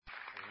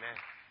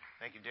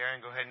Thank you, Darren.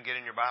 Go ahead and get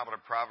in your Bible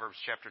to Proverbs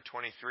chapter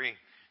 23.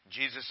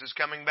 Jesus is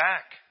coming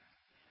back.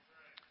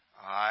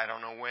 I don't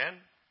know when.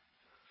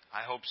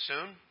 I hope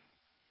soon.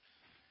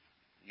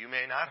 You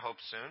may not hope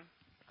soon,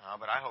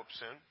 but I hope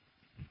soon.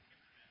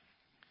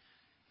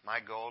 My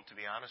goal, to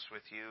be honest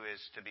with you, is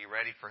to be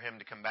ready for Him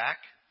to come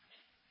back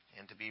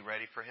and to be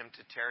ready for Him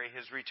to tarry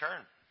His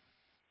return.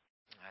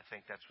 I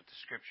think that's what the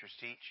Scriptures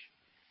teach.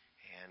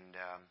 And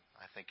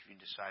I think if you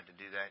decide to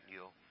do that,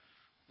 you'll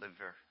live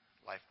your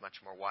life much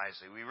more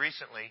wisely. We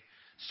recently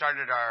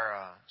started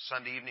our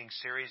Sunday evening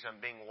series on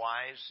being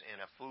wise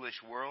in a foolish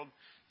world.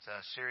 It's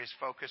a series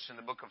focused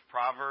in the book of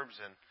Proverbs.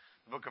 And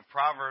the book of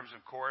Proverbs,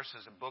 of course,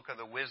 is a book of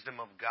the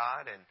wisdom of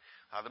God. And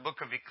the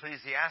book of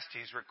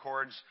Ecclesiastes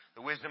records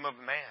the wisdom of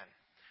man.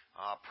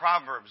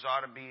 Proverbs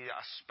ought to be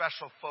a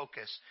special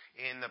focus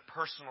in the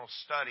personal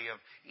study of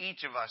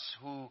each of us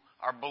who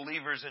are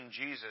believers in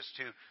Jesus.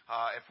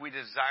 If we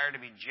desire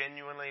to be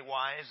genuinely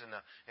wise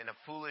in a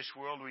foolish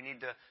world, we need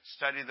to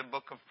study the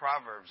book of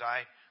Proverbs.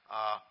 I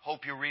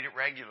hope you read it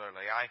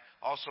regularly. I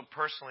also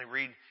personally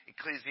read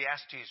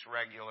Ecclesiastes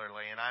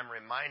regularly, and I'm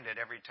reminded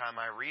every time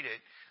I read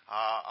it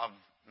of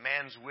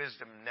man's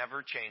wisdom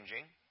never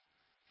changing,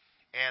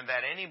 and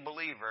that any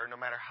believer, no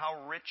matter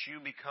how rich you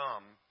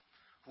become,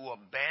 who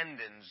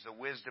abandons the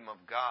wisdom of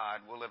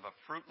God will live a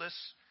fruitless,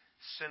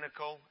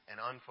 cynical,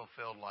 and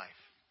unfulfilled life.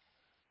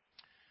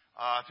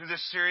 Through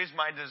this series,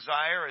 my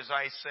desire, as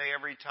I say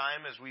every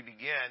time as we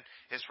begin,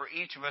 is for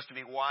each of us to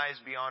be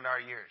wise beyond our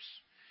years.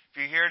 If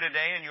you're here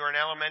today and you're an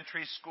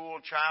elementary school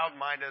child,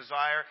 my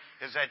desire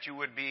is that you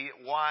would be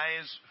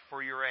wise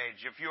for your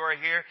age. If you are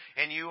here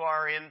and you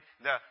are in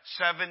the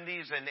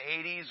 70s and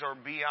 80s or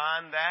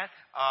beyond that,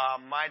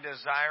 my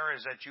desire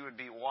is that you would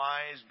be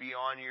wise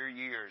beyond your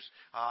years.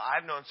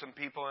 I've known some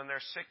people in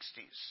their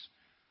 60s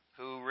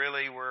who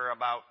really were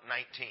about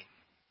 19.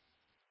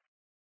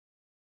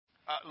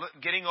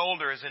 Getting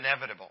older is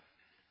inevitable.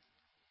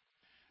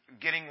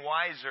 Getting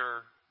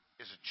wiser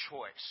is a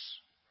choice.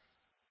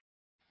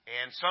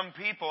 And some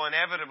people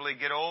inevitably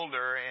get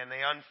older and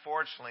they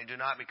unfortunately do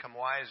not become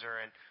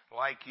wiser. And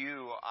like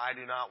you, I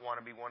do not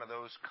want to be one of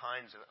those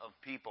kinds of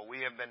people.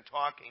 We have been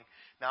talking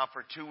now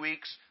for 2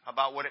 weeks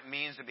about what it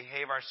means to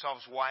behave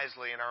ourselves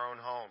wisely in our own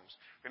homes.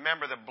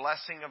 Remember, the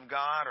blessing of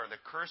God or the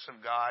curse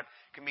of God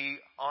can be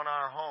on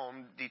our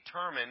home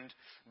determined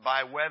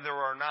by whether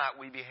or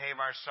not we behave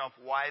ourselves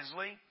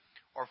wisely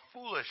or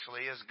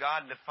foolishly, as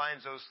God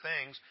defines those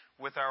things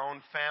with our own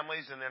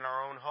families and in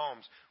our own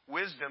homes.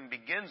 Wisdom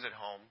begins at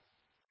home.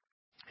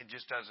 It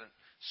just doesn't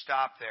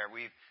stop there.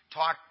 We've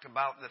talked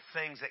about the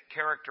things that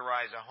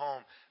characterize a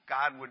home.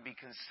 God would be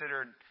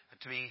considered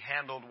to be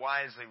handled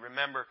wisely.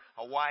 Remember,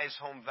 a wise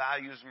home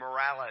values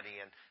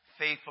morality and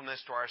faithfulness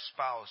to our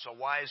spouse. A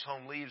wise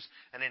home leaves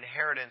an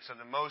inheritance of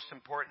the most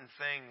important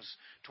things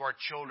to our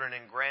children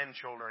and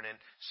grandchildren, and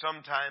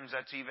sometimes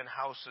that's even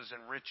houses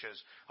and riches.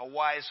 A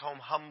wise home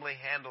humbly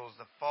handles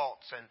the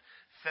faults and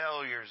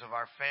failures of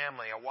our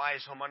family. A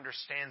wise home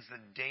understands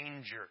the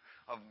danger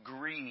of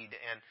greed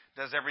and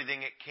does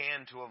everything it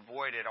can to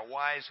avoid it. A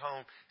wise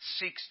home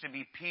seeks to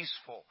be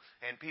peaceful,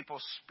 and people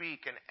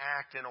speak and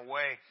act in a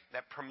way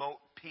that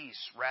promote peace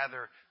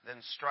rather than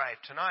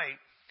strife.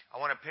 Tonight, I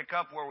want to pick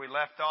up where we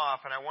left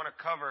off, and I want to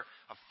cover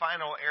a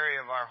final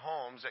area of our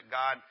homes that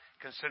God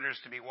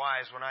considers to be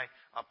wise. When I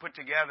put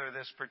together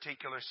this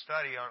particular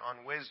study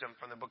on wisdom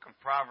from the book of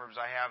Proverbs,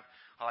 I have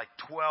like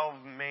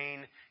 12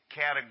 main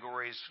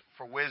categories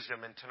for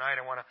wisdom. And tonight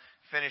I want to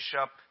finish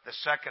up the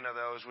second of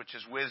those, which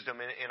is wisdom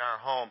in our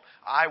home.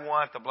 I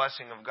want the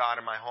blessing of God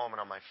in my home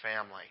and on my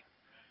family.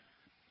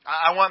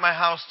 I want my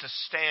house to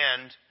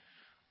stand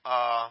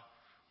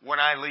when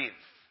I leave.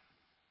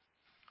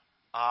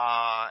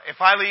 If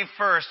I leave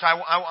first, I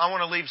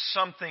want to leave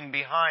something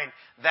behind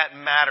that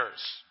matters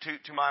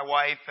to my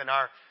wife and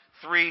our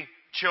 3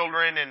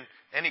 children and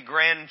any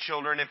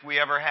grandchildren if we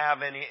ever have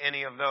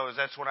any of those.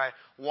 That's what I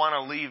want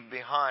to leave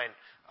behind.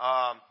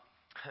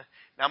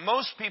 Now,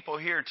 most people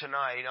here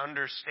tonight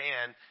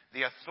understand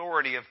the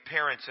authority of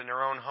parents in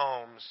their own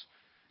homes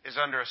is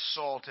under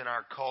assault in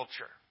our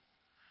culture.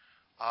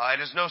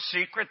 It is no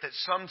secret that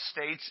some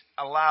states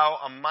allow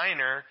a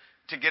minor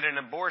to get an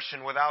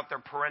abortion without their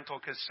parental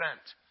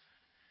consent.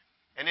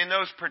 And in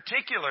those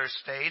particular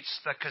states,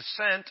 the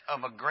consent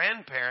of a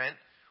grandparent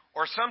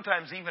or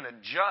sometimes even a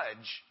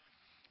judge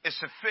is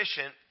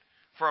sufficient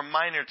for a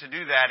minor to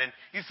do that. And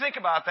you think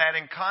about that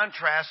in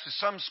contrast to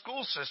some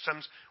school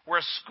systems where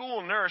a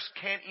school nurse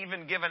can't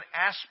even give an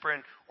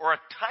aspirin or a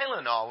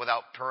Tylenol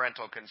without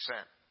parental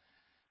consent.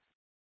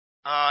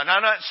 Now,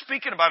 I'm not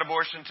speaking about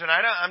abortion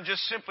tonight. I'm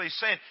just simply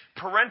saying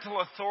parental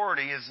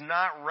authority is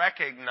not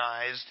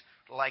recognized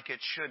like it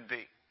should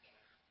be.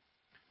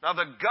 Now,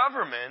 the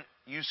government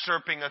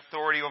usurping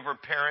authority over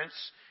parents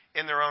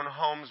in their own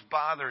homes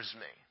bothers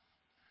me.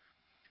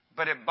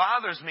 But it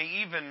bothers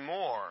me even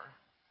more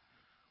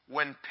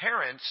when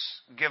parents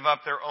give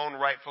up their own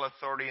rightful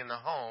authority in the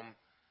home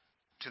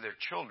to their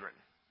children.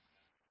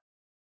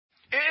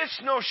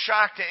 It's no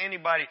shock to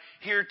anybody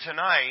here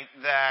tonight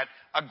that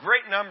a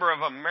great number of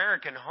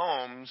American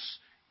homes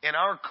in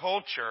our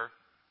culture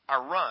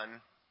are run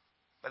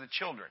by the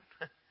children.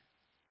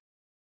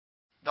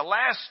 The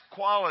last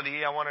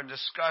quality I want to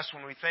discuss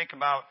when we think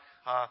about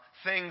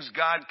things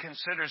God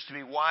considers to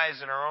be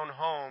wise in our own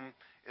home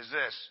is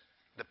this: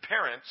 the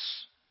parents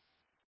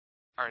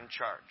are in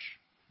charge.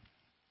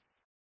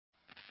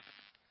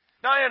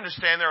 Now, I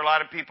understand there are a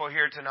lot of people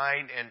here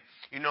tonight, and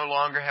you no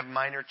longer have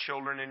minor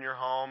children in your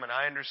home, and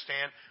I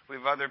understand we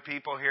have other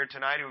people here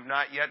tonight who have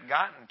not yet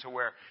gotten to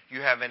where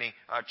you have any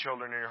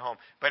children in your home.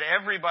 But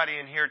everybody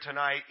in here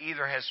tonight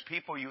either has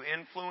people you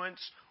influence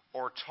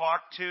or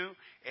talk to,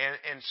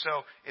 and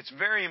so it's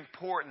very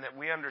important that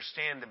we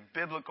understand the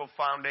biblical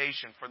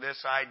foundation for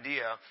this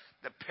idea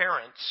that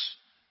parents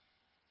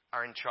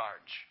are in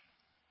charge.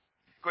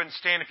 Go ahead and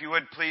stand, if you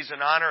would, please,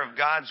 in honor of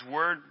God's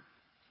Word.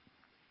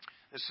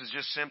 This is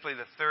just simply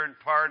the third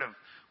part of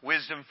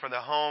Wisdom for the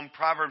Home.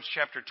 Proverbs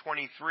chapter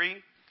 23,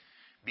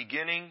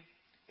 beginning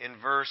in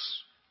verse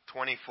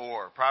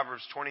 24.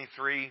 Proverbs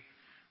 23,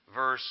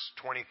 verse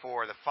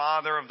 24. The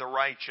father of the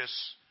righteous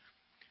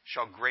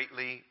shall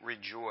greatly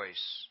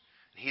rejoice.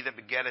 He that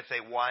begetteth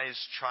a wise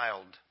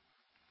child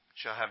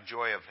shall have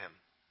joy of him.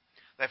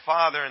 Thy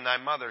father and thy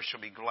mother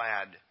shall be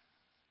glad,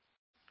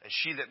 and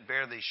she that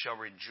bare thee shall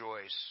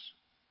rejoice.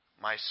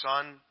 My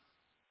son,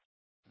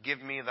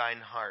 give me thine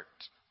heart,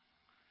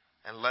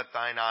 and let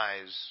thine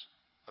eyes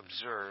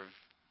observe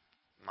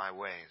my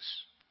ways.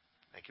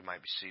 Thank you. You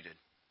might be seated.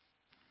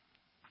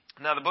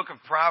 Now, the book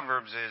of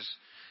Proverbs is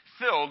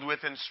filled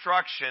with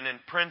instruction and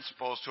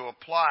principles to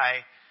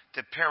apply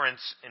to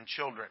parents and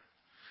children.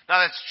 Now,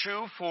 that's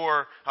true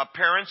for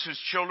parents whose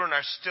children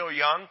are still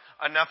young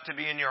enough to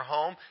be in your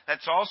home.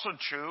 That's also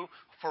true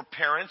for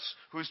parents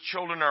whose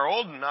children are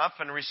old enough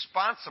and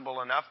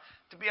responsible enough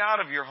to be out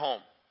of your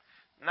home.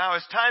 Now,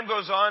 as time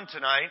goes on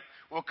tonight,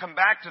 we'll come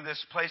back to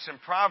this place in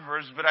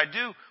Proverbs, but I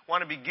do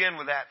want to begin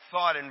with that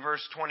thought in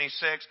verse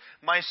 26.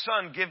 My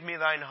son, give me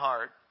thine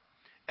heart,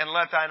 and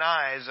let thine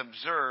eyes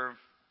observe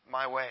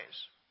my ways.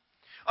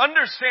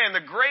 Understand,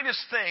 the greatest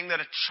thing that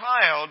a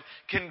child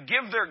can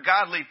give their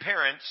godly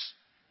parents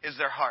is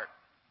their heart.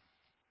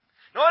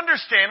 Now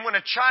understand, when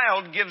a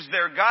child gives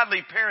their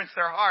godly parents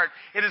their heart,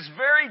 it is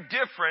very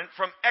different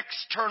from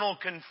external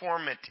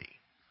conformity.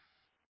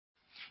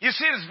 You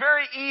see, it is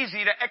very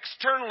easy to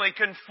externally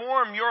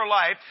conform your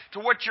life to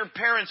what your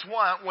parents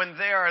want when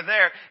they are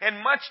there,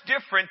 and much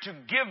different to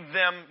give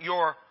them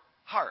your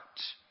heart.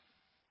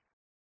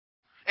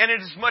 And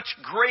it is much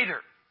greater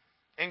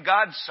in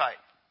God's sight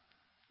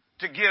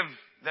to give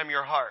them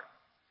your heart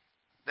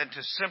than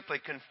to simply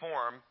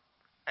conform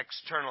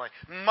externally.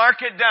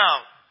 Mark it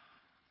down.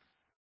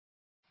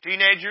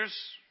 Teenagers,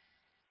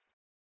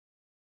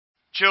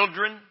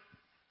 children,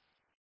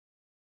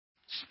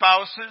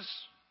 spouses.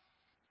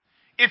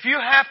 If you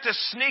have to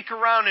sneak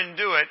around and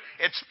do it,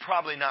 it's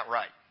probably not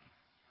right.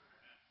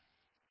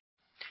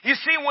 You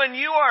see, when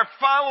you are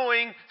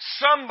following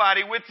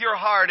somebody with your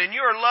heart, and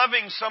you're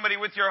loving somebody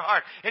with your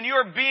heart, and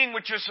you're being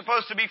what you're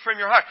supposed to be from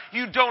your heart,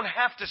 you don't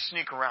have to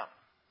sneak around.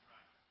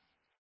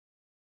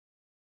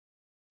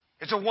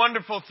 It's a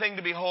wonderful thing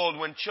to behold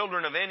when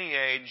children of any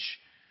age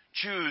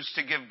choose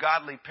to give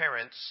godly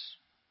parents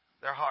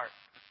their heart.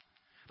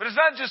 But it's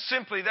not just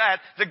simply that.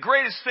 The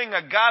greatest thing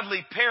a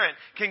godly parent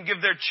can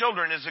give their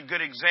children is a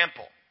good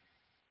example.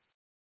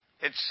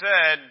 It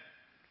said,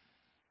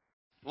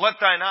 let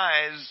thine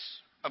eyes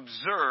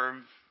observe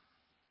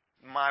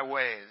my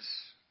ways.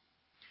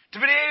 To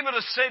be able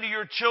to say to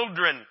your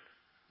children,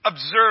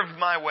 observe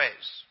my ways.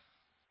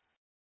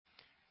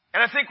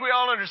 And I think we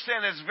all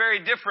understand it's very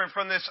different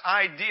from this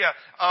idea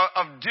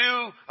of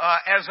do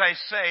as I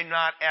say,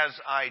 not as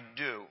I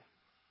do.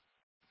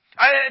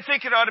 I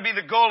think it ought to be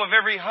the goal of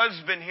every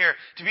husband here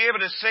to be able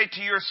to say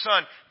to your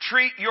son,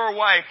 treat your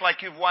wife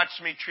like you've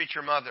watched me treat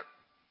your mother.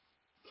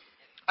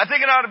 I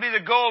think it ought to be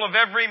the goal of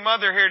every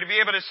mother here to be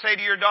able to say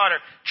to your daughter,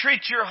 treat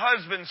your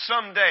husband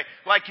someday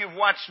like you've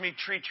watched me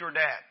treat your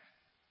dad.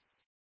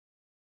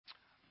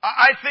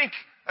 I think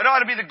it ought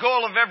to be the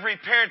goal of every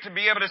parent to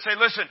be able to say,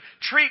 listen,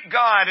 treat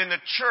God and the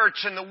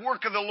church and the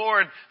work of the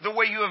Lord the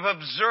way you have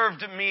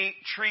observed me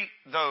treat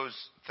those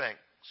things.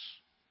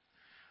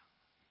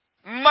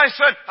 My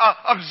son,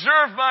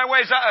 observe my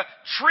ways.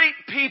 Treat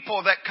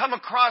people that come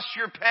across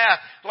your path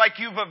like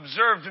you've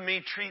observed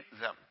me treat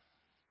them.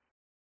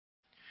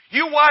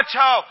 You watch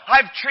how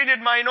I've treated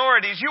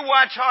minorities. You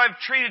watch how I've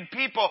treated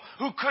people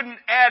who couldn't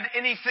add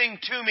anything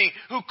to me,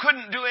 who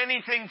couldn't do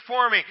anything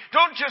for me.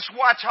 Don't just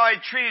watch how I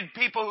treated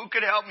people who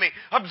could help me.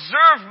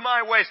 Observe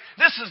my ways.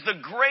 This is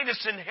the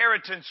greatest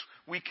inheritance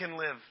we can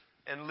live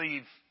and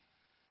leave.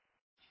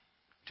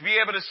 To be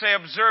able to say,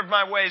 observe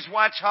my ways.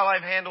 Watch how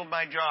I've handled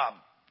my job.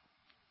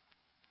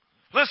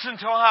 Listen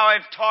to how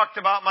I've talked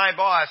about my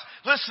boss.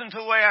 Listen to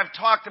the way I've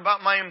talked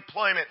about my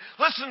employment.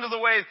 Listen to the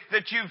way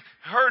that you've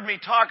heard me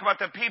talk about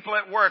the people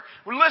at work.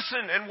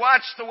 Listen and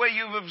watch the way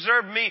you've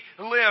observed me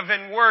live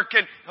and work,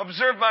 and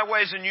observe my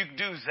ways, and you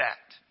do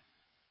that.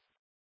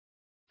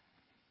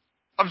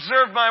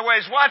 Observe my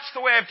ways. Watch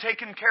the way I've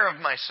taken care of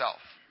myself.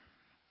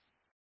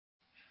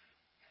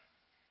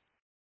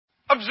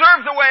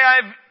 Observe the way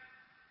I've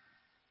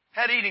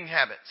had eating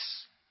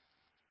habits,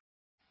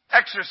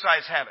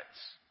 exercise habits.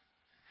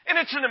 And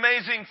it's an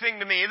amazing thing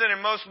to me that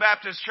in most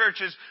Baptist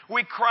churches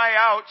we cry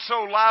out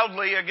so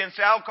loudly against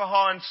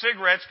alcohol and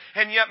cigarettes,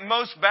 and yet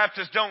most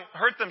Baptists don't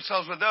hurt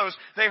themselves with those.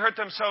 They hurt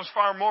themselves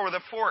far more with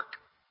a fork.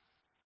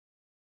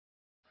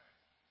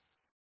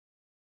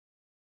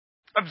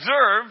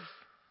 Observe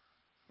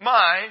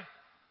my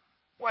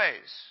ways.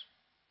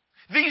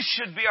 These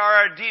should be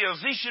our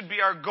ideals. These should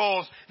be our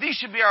goals. These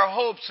should be our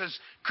hopes as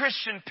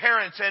Christian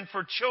parents and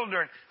for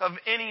children of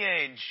any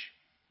age.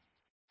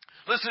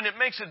 Listen, it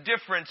makes a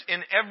difference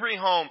in every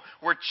home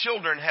where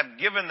children have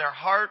given their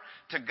heart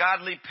to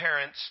godly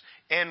parents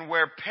and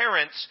where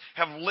parents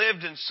have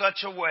lived in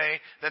such a way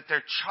that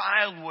their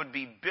child would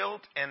be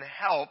built and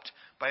helped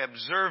by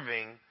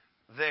observing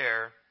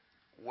their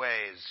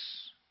ways.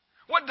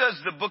 What does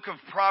the book of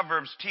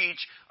Proverbs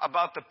teach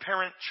about the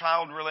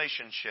parent-child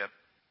relationship?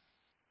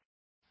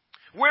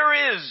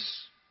 Where is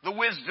the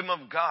wisdom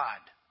of God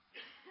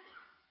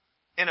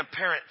in a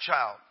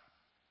parent-child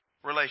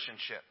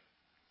relationship?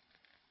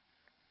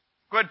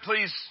 Go ahead,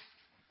 please,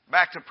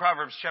 back to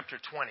Proverbs chapter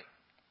 20.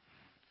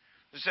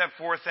 Just have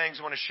 4 things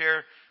I want to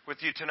share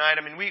with you tonight.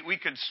 I mean, we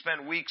could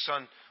spend weeks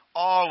on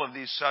all of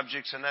these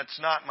subjects, and that's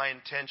not my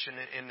intention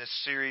in this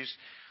series.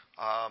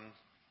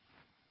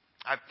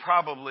 I've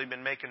probably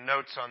been making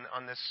notes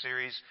on this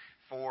series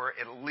for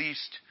at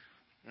least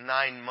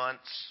 9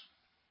 months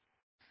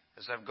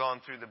as I've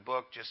gone through the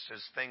book, just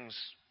as things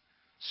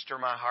stir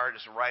my heart,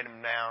 just write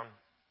them down.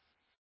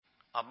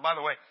 By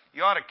the way,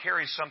 you ought to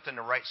carry something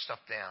to write stuff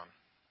down.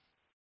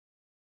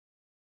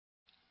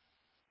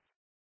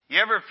 You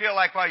ever feel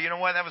like, wow, you know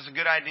what, that was a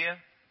good idea?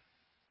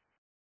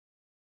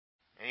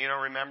 And you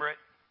don't remember it?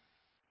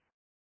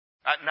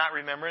 Not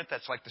remember it?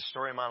 That's like the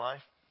story of my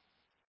life.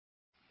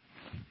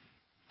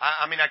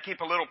 I mean, I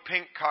keep a little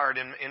pink card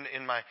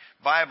in my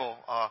Bible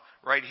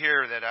right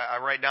here that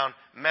I write down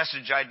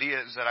message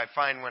ideas that I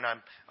find when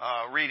I'm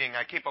reading.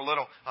 I keep a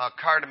little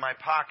card in my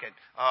pocket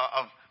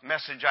of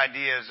message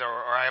ideas,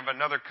 or I have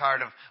another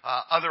card of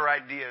other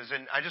ideas,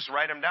 and I just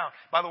write them down.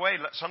 By the way,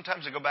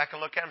 sometimes I go back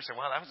and look at them and say,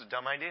 wow, that was a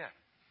dumb idea.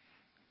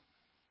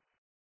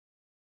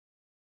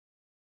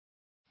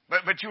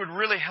 But you would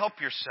really help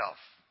yourself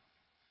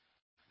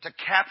to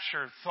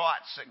capture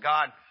thoughts that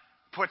God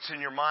puts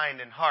in your mind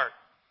and heart.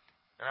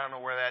 And I don't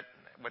know what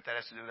that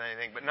has to do with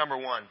anything. But number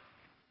 1,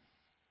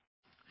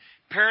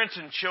 parents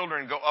and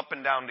children go up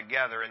and down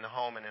together in the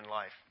home and in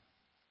life.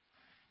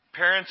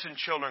 Parents and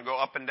children go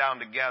up and down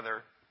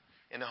together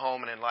in the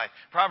home and in life.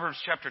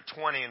 Proverbs chapter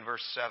 20 and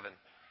verse 7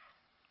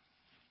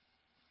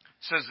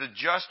 says, "The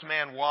just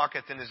man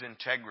walketh in his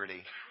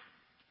integrity.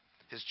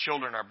 His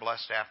children are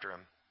blessed after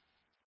him."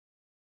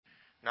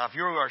 Now, if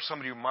you are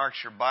somebody who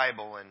marks your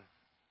Bible, and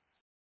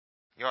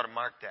you ought to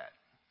mark that.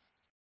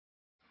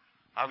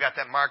 I've got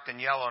that marked in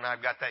yellow, and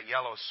I've got that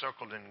yellow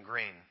circled in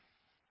green.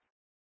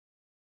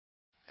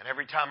 And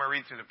every time I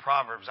read through the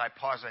Proverbs, I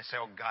pause and I say,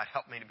 oh, God,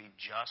 help me to be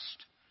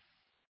just.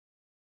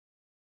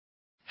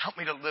 Help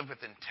me to live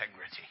with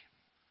integrity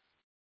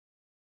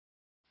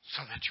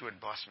so that you would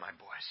bless my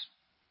boys.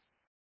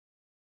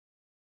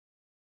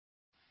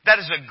 That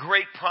is a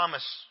great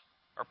promise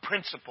or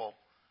principle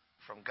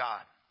from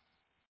God.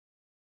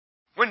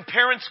 When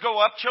parents go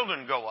up,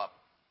 children go up.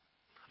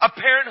 A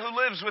parent who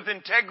lives with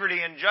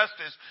integrity and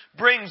justice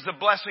brings the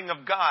blessing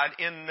of God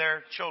in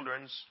their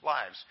children's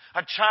lives.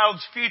 A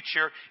child's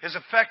future is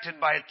affected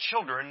by a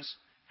children's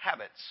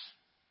habits.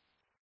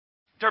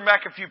 Turn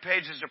back a few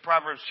pages to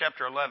Proverbs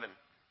chapter 11.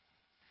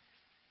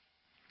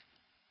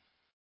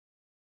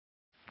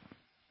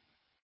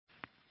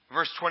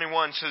 Verse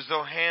 21 says,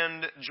 "Though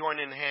hand join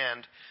in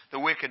hand, the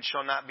wicked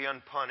shall not be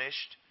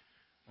unpunished,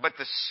 but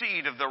the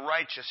seed of the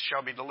righteous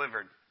shall be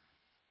delivered."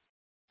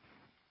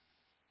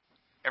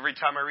 Every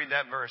time I read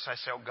that verse, I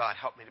say, oh God,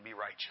 help me to be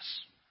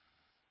righteous.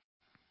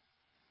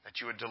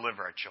 That you would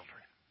deliver our children.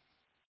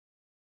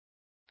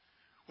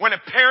 When a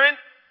parent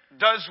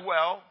does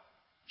well,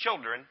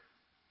 children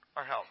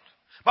are helped.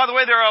 By the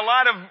way, there are a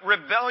lot of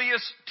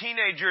rebellious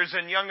teenagers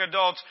and young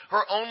adults who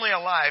are only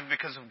alive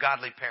because of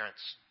godly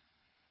parents.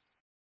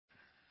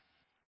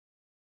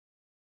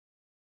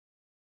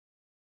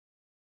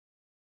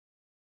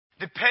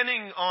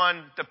 Depending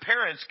on the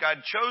parents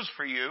God chose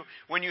for you,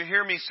 when you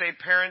hear me say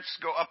parents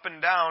go up and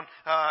down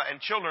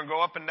and children go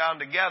up and down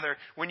together,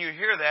 when you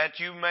hear that,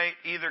 you may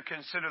either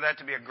consider that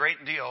to be a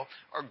great deal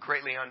or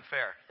greatly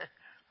unfair.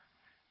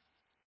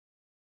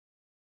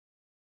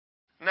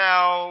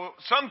 Now,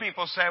 some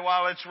people say,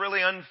 well, it's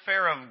really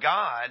unfair of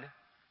God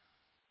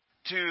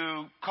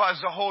to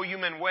cause the whole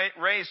human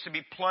race to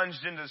be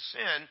plunged into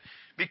sin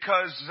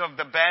because of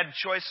the bad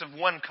choice of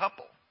one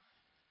couple.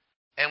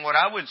 And what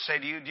I would say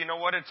to you, do you know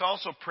what? It's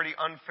also pretty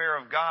unfair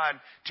of God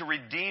to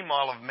redeem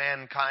all of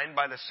mankind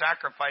by the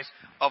sacrifice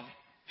of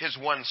His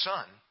one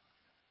Son.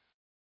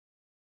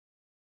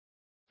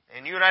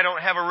 And you and I don't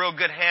have a real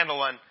good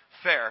handle on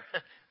fair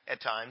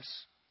at times.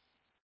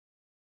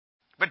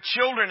 But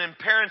children and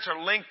parents are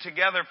linked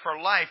together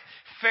for life,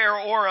 fair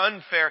or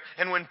unfair.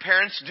 And when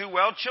parents do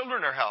well,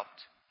 children are helped.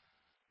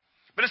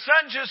 But it's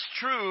not just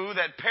true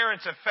that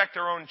parents affect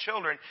their own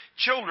children.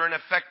 Children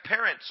affect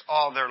parents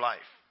all their life.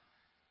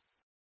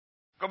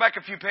 Go back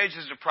a few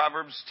pages to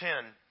Proverbs 10.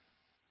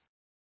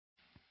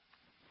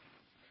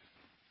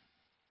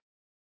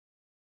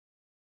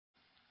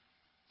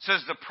 It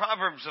says, the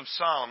Proverbs of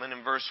Solomon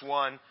in verse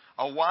 1,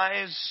 a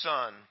wise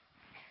son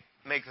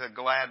maketh a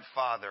glad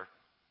father,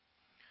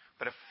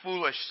 but a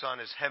foolish son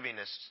is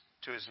heaviness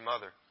to his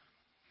mother.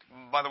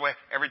 By the way,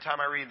 every time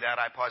I read that,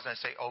 I pause and I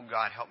say, oh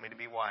God, help me to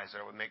be wise,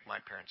 that I would make my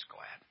parents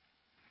glad.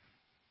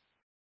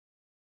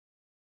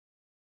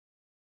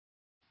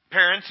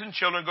 Parents and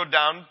children go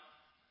down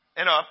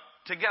and up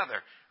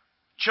together.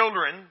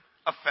 Children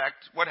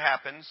affect what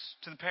happens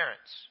to the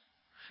parents.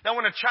 Now,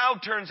 when a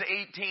child turns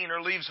 18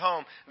 or leaves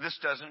home, this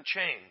doesn't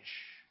change.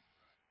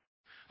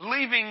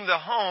 Leaving the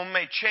home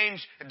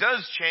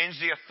does change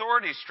the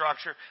authority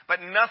structure,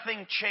 but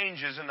nothing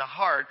changes in the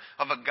heart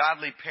of a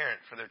godly parent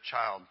for their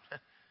child.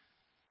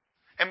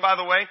 And by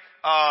the way,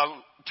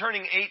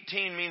 turning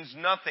 18 means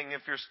nothing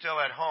if you're still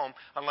at home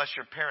unless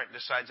your parent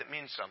decides it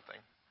means something.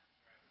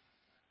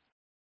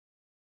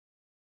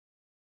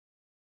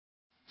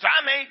 So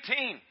I'm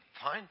 18.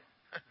 Fine.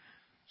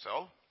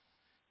 So,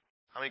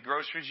 how many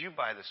groceries you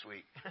buy this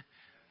week?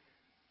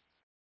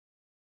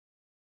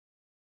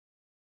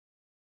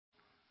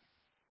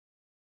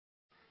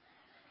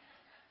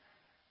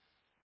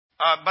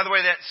 By the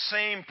way, that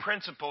same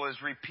principle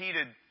is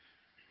repeated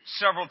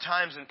several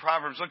times in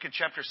Proverbs. Look at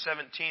chapter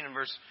 17 and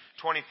verse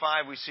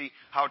 25. We see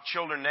how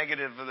children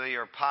negatively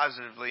or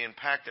positively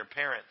impact their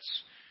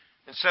parents.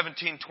 In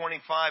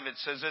 17:25 it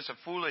says this, a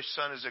foolish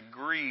son is a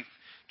grief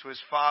to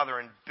his father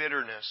and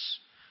bitterness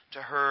to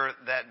her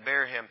that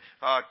bear him.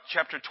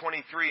 Chapter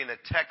 23 in the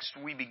text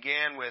we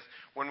began with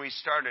when we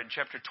started,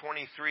 chapter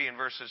 23 in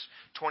verses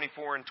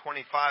 24 and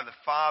 25, the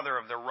father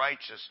of the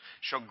righteous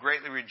shall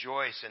greatly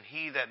rejoice, and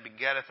he that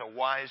begetteth a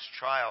wise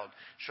child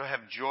shall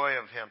have joy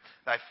of him.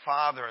 Thy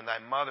father and thy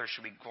mother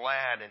shall be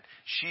glad, and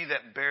she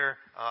that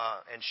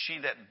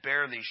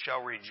bear thee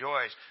shall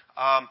rejoice.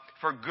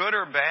 For good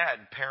or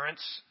bad,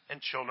 parents and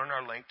children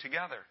are linked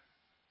together.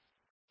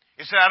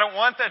 You say, I don't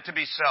want that to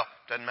be so.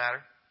 Doesn't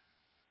matter.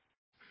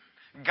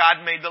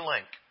 God made the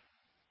link.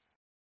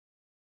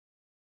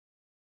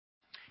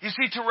 You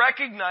see, to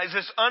recognize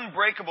this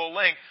unbreakable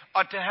link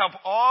ought to help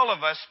all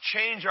of us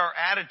change our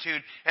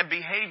attitude and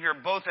behavior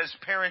both as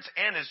parents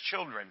and as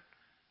children.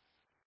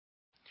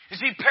 You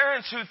see,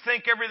 parents who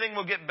think everything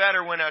will get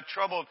better when a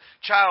troubled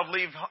child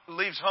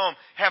leaves home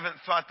haven't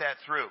thought that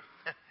through.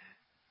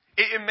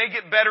 It may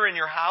get better in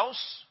your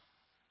house,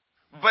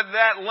 but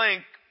that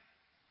link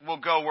will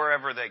go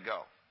wherever they go.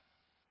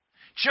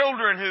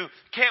 Children who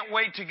can't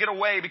wait to get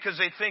away because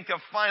they think they'll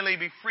finally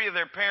be free of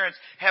their parents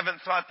haven't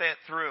thought that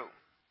through.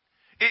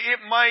 It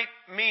might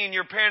mean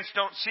your parents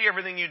don't see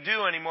everything you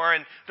do anymore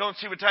and don't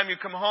see what time you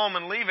come home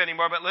and leave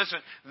anymore, but listen,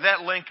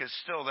 that link is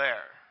still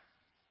there.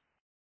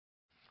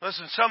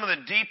 Listen, some of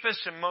the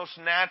deepest and most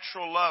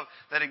natural love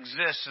that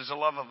exists is the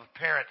love of a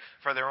parent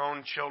for their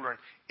own children.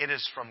 It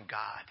is from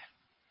God.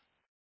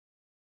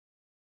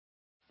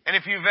 And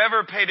if you've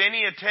ever paid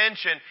any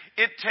attention,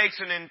 it takes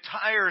an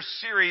entire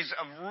series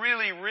of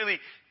really, really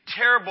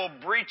terrible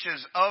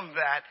breaches of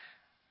that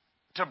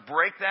to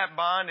break that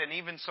bond, and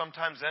even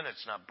sometimes then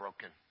it's not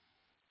broken.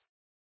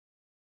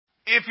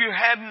 If you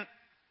hadn't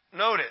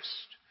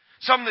noticed,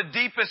 some of the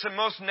deepest and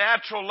most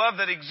natural love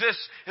that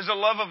exists is the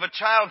love of a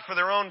child for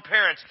their own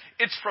parents.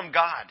 It's from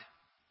God.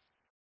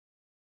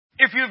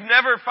 If you've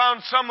never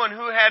found someone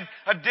who had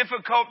a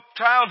difficult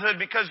childhood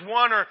because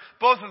one or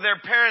both of their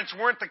parents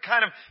weren't the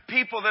kind of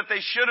people that they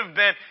should have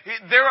been,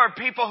 there are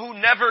people who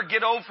never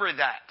get over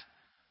that.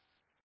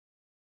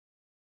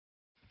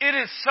 It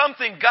is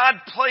something God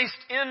placed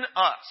in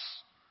us.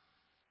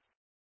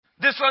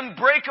 This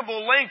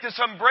unbreakable link, this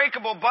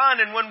unbreakable bond,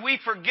 and when we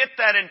forget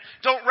that and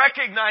don't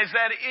recognize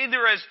that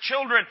either as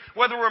children,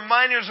 whether we're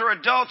minors or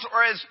adults,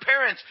 or as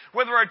parents,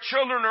 whether our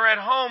children are at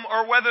home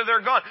or whether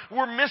they're gone,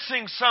 we're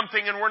missing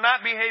something and we're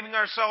not behaving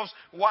ourselves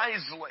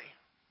wisely.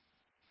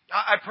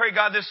 I pray,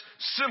 God, this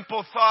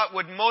simple thought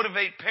would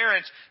motivate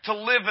parents to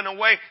live in a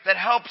way that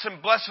helps and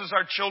blesses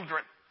our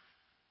children.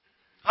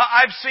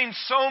 I've seen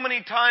so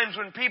many times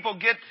when people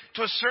get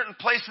to a certain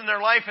place in their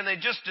life and they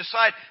just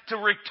decide to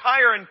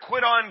retire and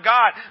quit on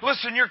God.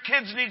 Listen, your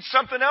kids need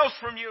something else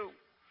from you.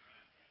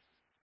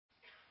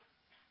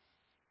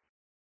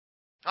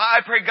 I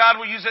pray God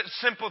will use that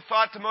simple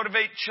thought to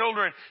motivate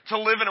children to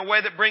live in a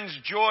way that brings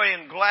joy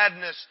and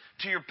gladness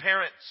to your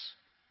parents.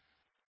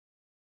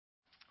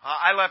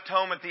 I left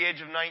home at the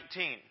age of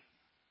 19.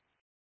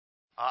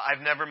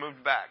 I've never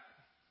moved back.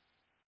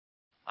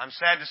 I'm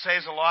sad to say,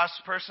 as a lost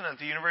person at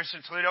the University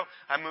of Toledo,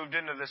 I moved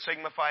into the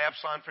Sigma Phi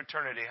Epsilon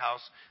fraternity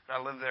house, and I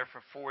lived there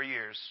for 4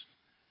 years.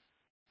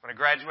 When I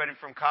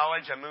graduated from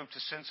college, I moved to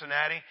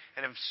Cincinnati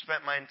and have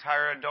spent my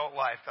entire adult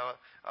life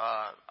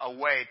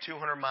away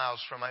 200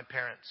 miles from my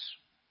parents.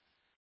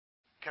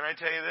 Can I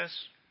tell you this?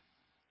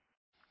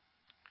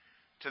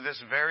 To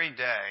this very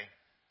day,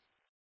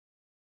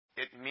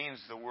 it means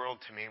the world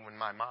to me when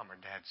my mom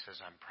or dad says,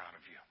 I'm proud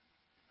of you.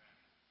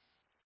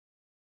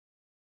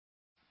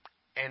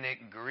 And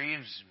it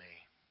grieves me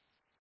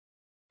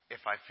if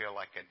I feel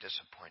like I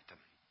disappoint them.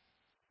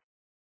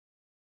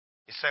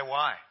 You say,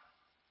 why?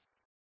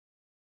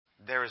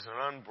 There is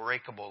an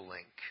unbreakable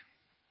link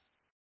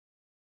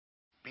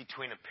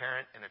between a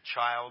parent and a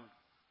child,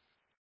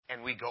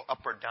 and we go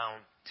up or down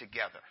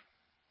together.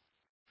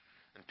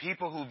 And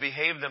people who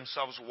behave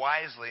themselves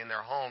wisely in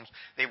their homes,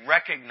 they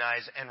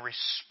recognize and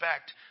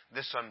respect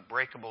this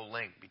unbreakable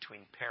link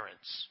between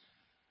parents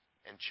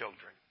and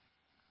children.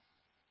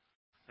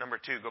 Number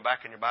 2, go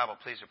back in your Bible,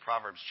 please, to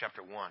Proverbs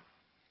chapter 1.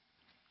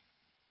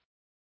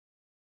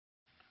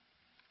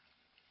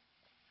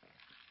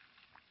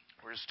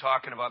 We're just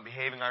talking about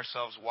behaving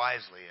ourselves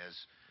wisely as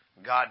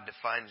God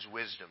defines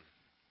wisdom.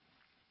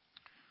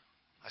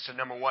 I said,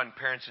 number 1,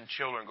 parents and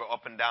children go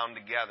up and down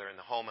together in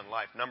the home and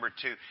life. Number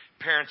 2,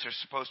 parents are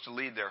supposed to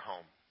lead their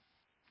home.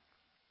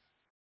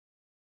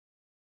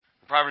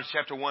 In Proverbs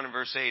chapter 1 and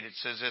verse 8, it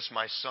says this,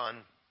 my son,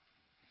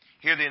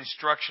 hear the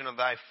instruction of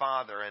thy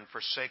father, and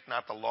forsake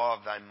not the law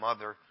of thy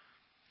mother.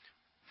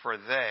 For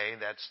they,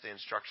 that's the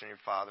instruction of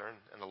your father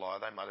and the law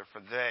of thy mother, for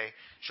they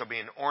shall be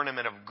an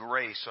ornament of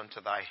grace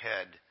unto thy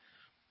head,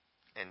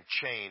 and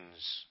chains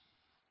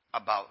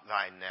about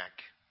thy neck.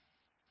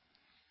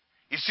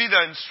 You see,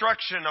 the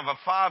instruction of a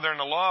father and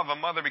the law of a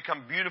mother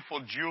become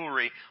beautiful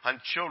jewelry on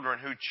children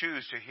who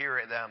choose to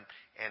hear them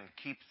and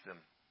keep them.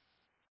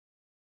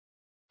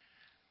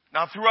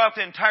 Now, throughout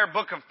the entire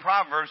book of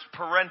Proverbs,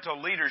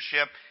 parental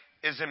leadership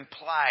is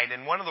implied.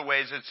 And one of the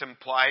ways it's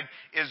implied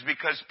is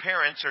because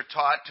parents are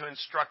taught to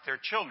instruct their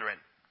children.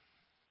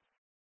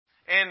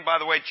 And, by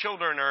the way,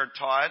 children are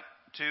taught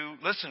to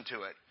listen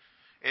to it.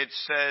 It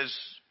says,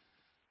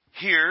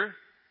 hear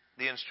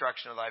the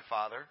instruction of thy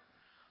father,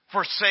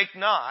 forsake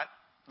not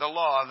the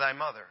law of thy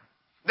mother.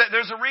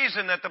 There's a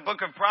reason that the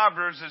book of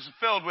Proverbs is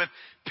filled with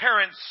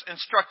parents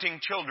instructing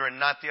children,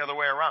 not the other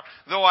way around.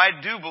 Though I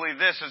do believe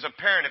this, as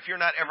a parent, if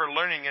you're not ever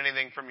learning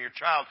anything from your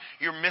child,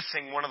 you're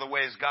missing one of the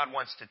ways God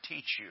wants to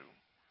teach you.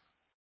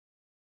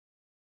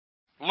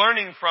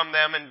 Learning from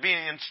them and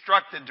being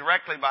instructed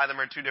directly by them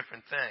are two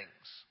different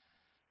things.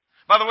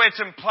 By the way,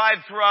 it's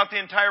implied throughout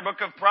the entire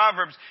book of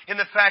Proverbs in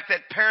the fact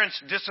that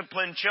parents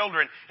discipline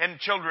children and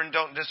children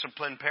don't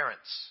discipline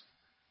parents.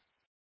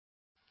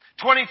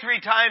 23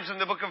 times in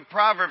the book of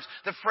Proverbs,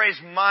 the phrase,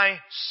 my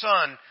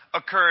son,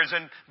 occurs.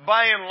 And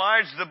by and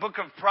large, the book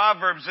of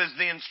Proverbs is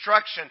the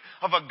instruction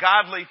of a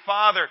godly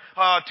father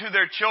to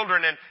their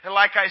children. And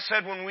like I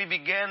said when we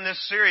began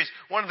this series,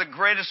 one of the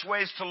greatest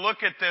ways to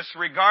look at this,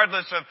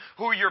 regardless of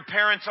who your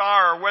parents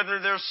are or whether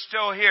they're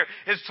still here,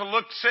 is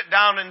to sit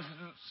down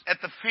at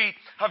the feet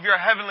of your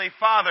heavenly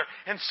Father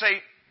and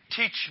say,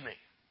 teach me.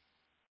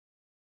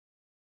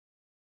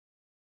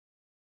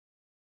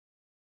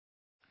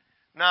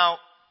 Now,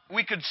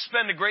 we could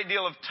spend a great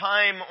deal of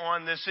time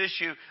on this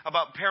issue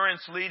about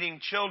parents leading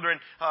children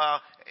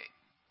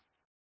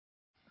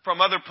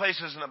from other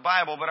places in the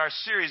Bible, but our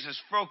series is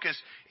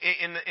focused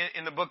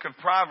in the book of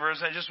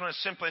Proverbs. I just want to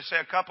simply say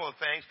a couple of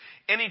things.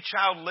 Any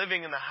child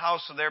living in the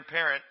house of their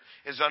parent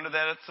is under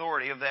that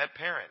authority of that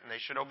parent, and they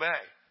should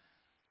obey.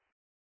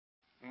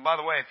 And by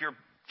the way, if your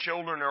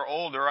children are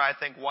older, I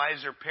think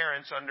wiser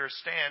parents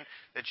understand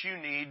that you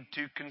need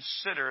to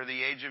consider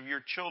the age of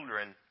your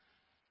children.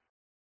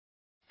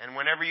 And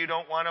whenever you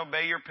don't want to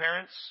obey your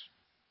parents,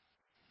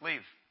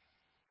 leave.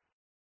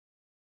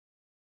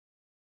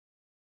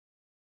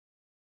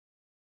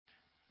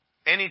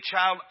 Any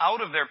child out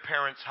of their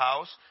parents'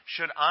 house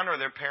should honor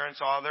their parents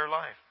all their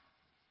life.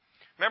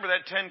 Remember,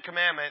 that 10th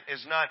commandment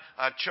is not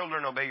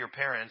children obey your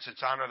parents,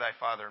 it's honor thy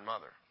father and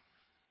mother.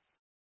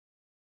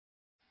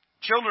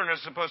 Children are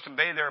supposed to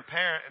obey their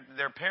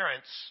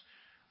parents.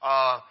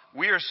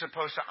 We are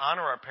supposed to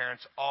honor our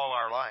parents all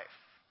our life.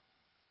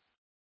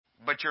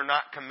 But you're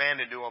not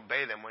commanded to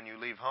obey them when you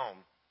leave home.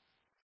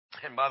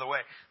 And by the way,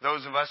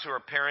 those of us who are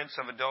parents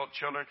of adult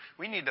children,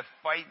 we need to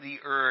fight the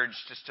urge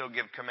to still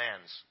give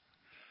commands.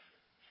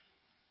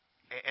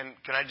 And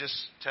can I just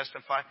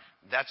testify?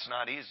 That's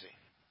not easy.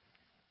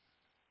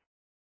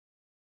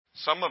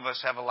 Some of us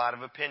have a lot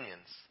of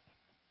opinions.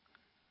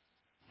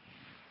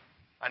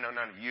 I know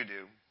none of you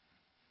do.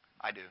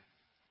 I do.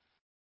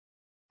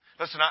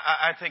 Listen,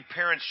 I think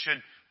parents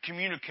should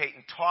communicate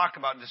and talk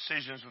about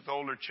decisions with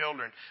older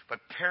children, but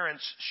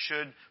parents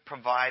should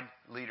provide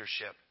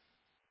leadership.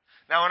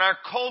 Now, in our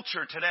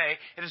culture today,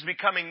 it is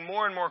becoming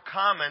more and more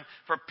common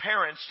for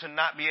parents to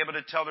not be able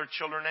to tell their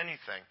children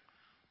anything.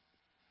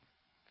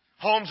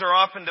 Homes are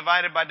often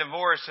divided by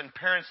divorce, and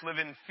parents live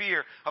in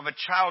fear of a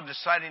child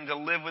deciding to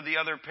live with the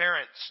other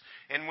parents.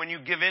 And when you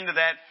give in to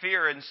that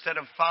fear, instead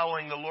of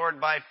following the Lord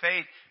by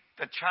faith,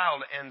 the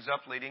child ends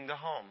up leading the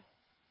home.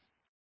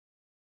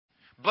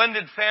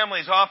 Blended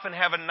families often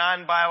have a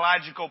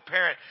non-biological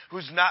parent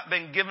who's not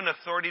been given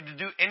authority to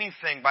do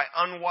anything by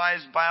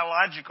unwise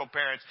biological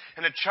parents.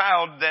 And a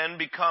child then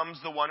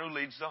becomes the one who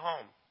leads the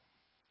home.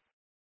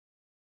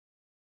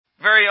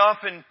 Very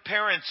often,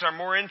 parents are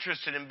more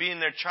interested in being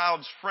their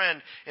child's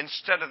friend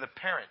instead of the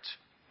parent.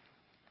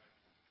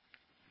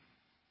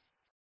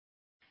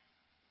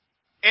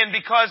 And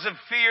because of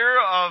fear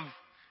of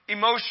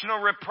emotional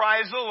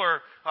reprisal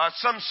or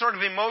some sort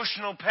of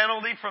emotional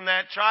penalty from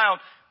that child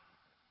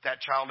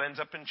ends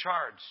up in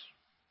charge.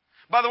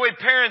 By the way,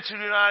 parents who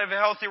do not have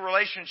healthy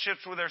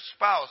relationships with their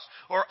spouse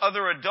or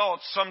other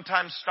adults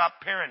sometimes stop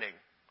parenting.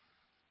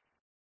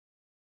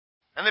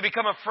 And they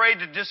become afraid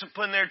to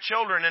discipline their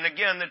children, and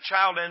again, the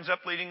child ends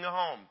up leaving the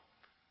home.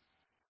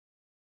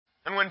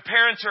 And when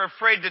parents are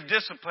afraid to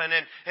discipline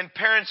and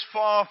parents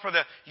fall for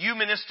the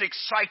humanistic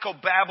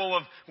psychobabble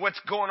of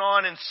what's going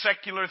on in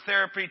secular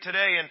therapy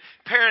today, and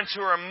parents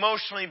who are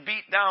emotionally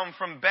beat down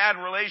from bad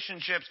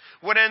relationships,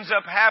 what ends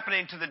up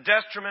happening to the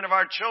detriment of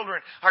our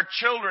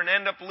children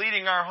end up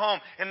leading our home,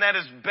 and that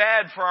is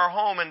bad for our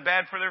home and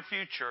bad for their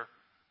future.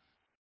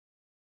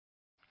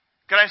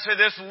 Can I say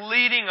this?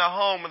 Leading a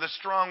home with a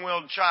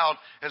strong-willed child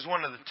is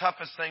one of the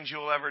toughest things you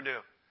will ever do.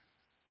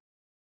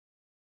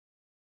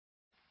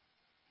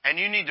 And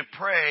you need to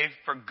pray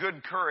for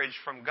good courage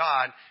from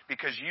God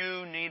because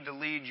you need to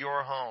lead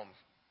your home.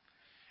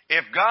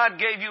 If God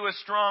gave you a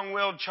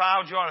strong-willed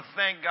child, you ought to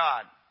thank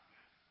God.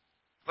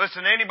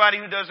 Listen, anybody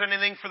who does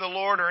anything for the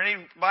Lord or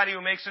anybody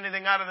who makes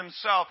anything out of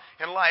themselves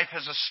in life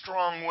has a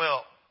strong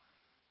will.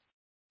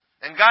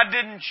 And God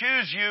didn't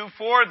choose you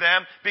for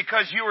them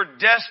because you were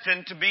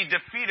destined to be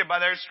defeated by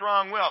their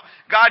strong will.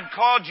 God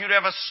called you to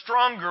have a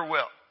stronger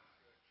will.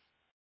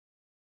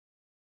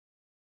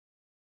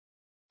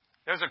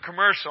 There's a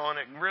commercial, and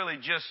it really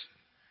just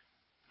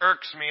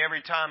irks me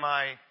every time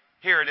I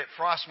hear it. It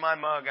frosts my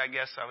mug, I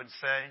guess I would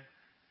say.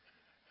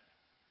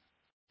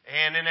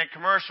 And in that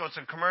commercial, it's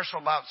a commercial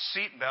about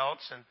seat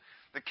belts, and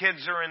the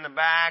kids are in the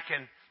back,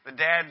 and the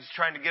dad's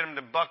trying to get them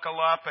to buckle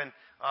up, and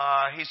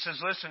he says,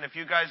 listen, if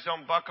you guys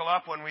don't buckle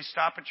up when we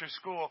stop at your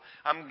school,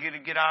 I'm going to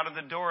get out of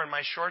the door in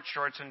my short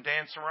shorts and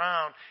dance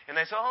around. And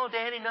they say, oh,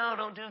 Daddy, no,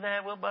 don't do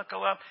that. We'll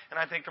buckle up. And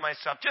I think to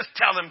myself, just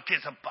tell them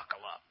kids to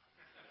buckle up.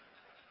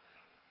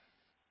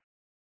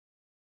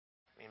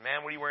 I mean,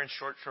 man, what are you wearing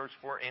short shorts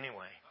for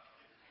anyway?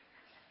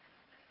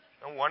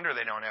 No wonder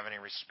they don't have any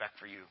respect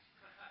for you.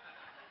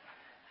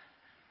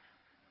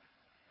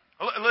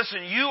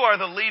 Listen, you are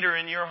the leader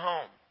in your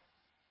home.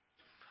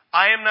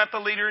 I am not the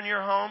leader in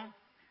your home.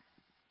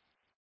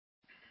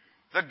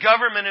 The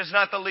government is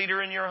not the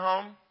leader in your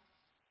home.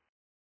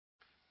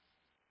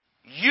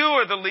 You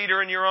are the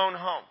leader in your own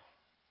home,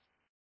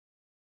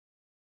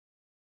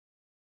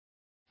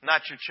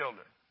 not your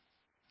children.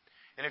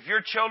 And if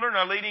your children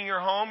are leading your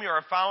home, you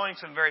are following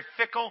some very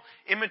fickle,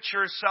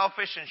 immature,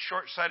 selfish, and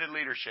short-sighted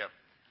leadership.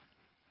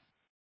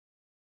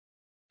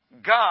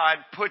 God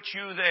put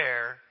you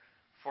there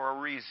for a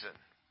reason.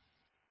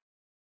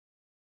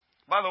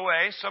 By the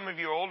way, some of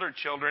you older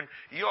children,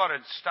 you ought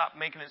to stop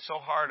making it so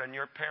hard on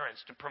your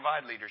parents to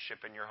provide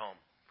leadership in your home.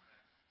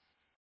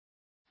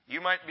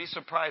 You might be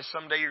surprised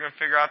someday you're going to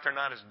figure out they're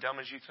not as dumb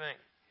as you think.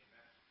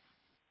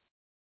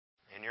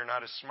 And you're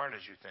not as smart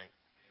as you think.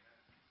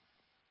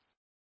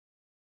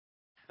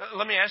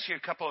 Let me ask you a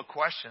couple of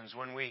questions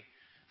when we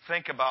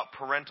think about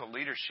parental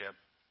leadership.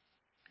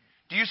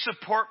 Do you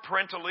support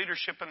parental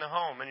leadership in the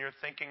home in your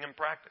thinking and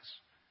practice?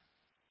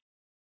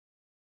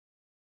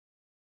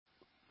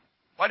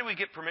 Why do we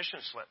get permission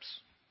slips?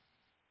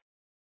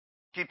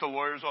 Keep the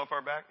lawyers off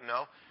our back?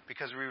 No,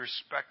 because we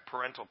respect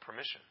parental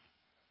permission.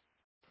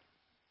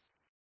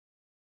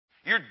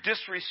 You're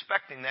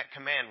disrespecting that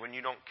command when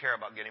you don't care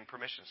about getting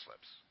permission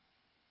slips.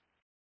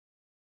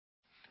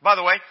 By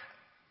the way,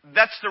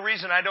 that's the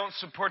reason I don't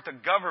support the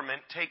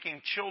government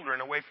taking children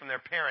away from their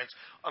parents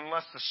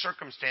unless the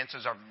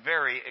circumstances are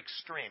very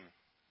extreme.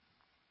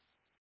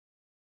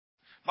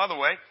 By the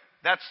way,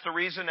 that's the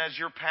reason as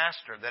your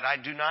pastor that I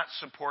do not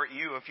support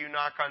you if you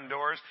knock on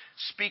doors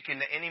speaking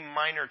to any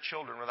minor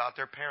children without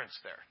their parents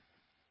there.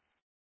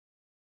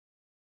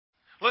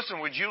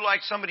 Listen, would you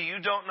like somebody you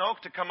don't know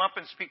to come up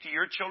and speak to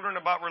your children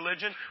about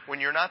religion when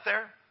you're not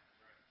there?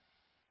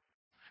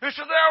 You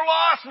said they're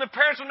lost and the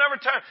parents will never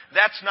tell them.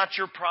 That's not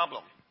your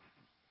problem.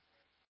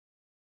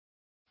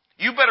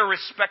 You better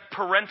respect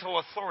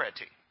parental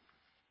authority.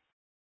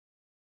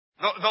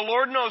 The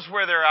Lord knows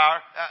where they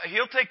are.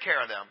 He'll take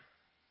care of them.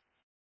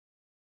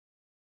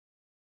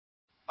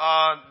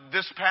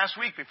 This past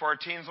week, before our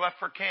teens left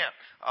for camp,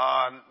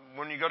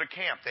 when you go to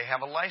camp, they have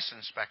a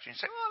license inspection. You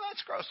say, well,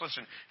 that's gross.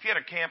 Listen, if you had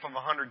a camp of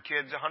 100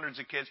 kids, hundreds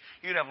of kids,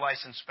 you'd have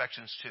license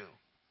inspections too.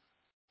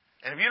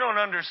 And if you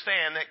don't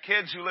understand that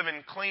kids who live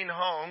in clean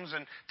homes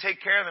and take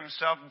care of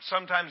themselves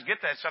sometimes get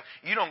that stuff,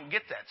 you don't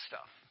get that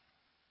stuff.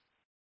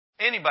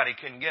 Anybody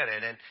can get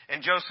it.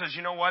 And Joe says,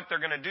 you know what? They're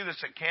going to do this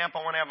at camp.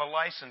 I want to have a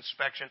license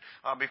inspection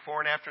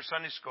before and after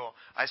Sunday school.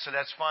 I said,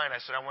 that's fine.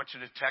 I said, I want you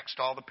to text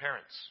all the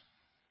parents.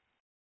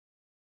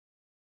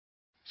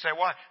 Say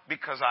why?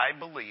 Because I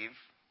believe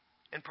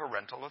in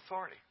parental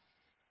authority.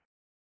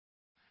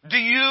 Do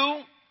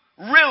you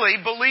really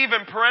believe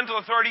in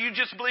parental authority? You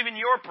just believe in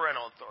your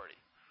parental authority.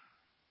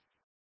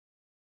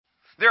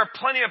 There are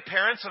plenty of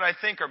parents that I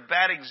think are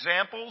bad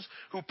examples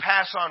who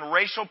pass on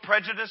racial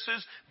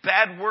prejudices,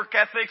 bad work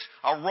ethics,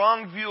 a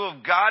wrong view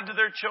of God to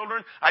their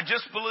children. I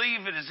just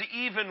believe it is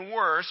even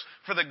worse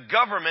for the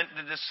government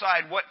to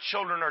decide what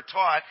children are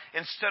taught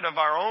instead of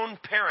our own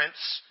parents,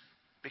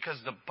 because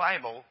the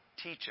Bible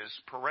teaches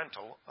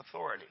parental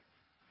authority.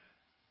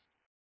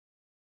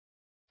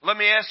 Let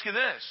me ask you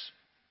this.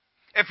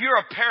 If you're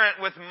a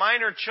parent with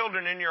minor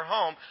children in your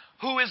home,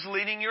 who is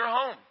leading your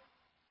home?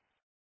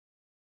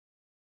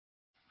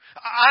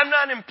 I'm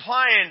not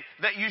implying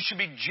that you should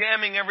be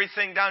jamming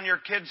everything down your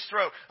kid's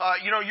throat.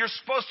 You're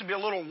supposed to be a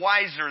little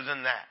wiser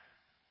than that.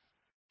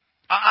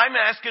 I'm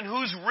asking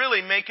who's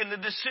really making the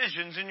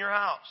decisions in your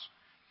house.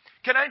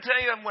 Can I tell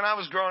you, when I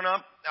was growing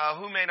up,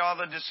 who made all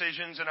the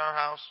decisions in our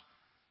house?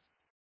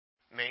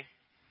 Me.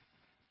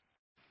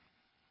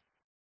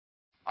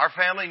 Our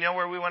family, you know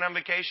where we went on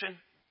vacation?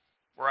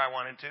 Where I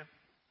wanted to.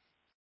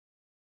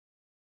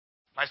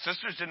 My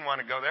sisters didn't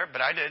want to go there,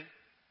 but I did.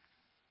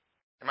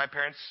 And my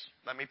parents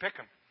let me pick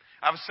them.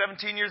 I was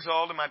 17 years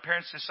old, and my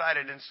parents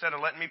decided instead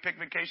of letting me pick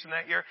vacation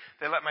that year,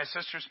 they let my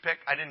sisters pick.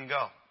 I didn't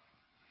go.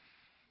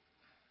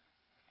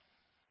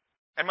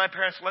 And my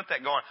parents let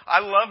that go on. I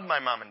love my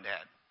mom and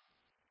dad.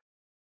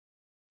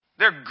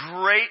 They're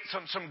great,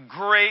 some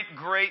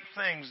great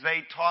things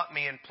they taught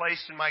me and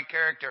placed in my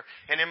character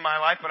and in my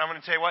life. But I'm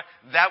going to tell you what,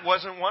 that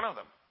wasn't one of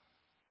them.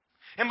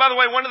 And by the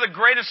way, one of the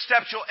greatest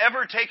steps you'll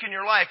ever take in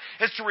your life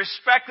is to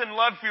respect and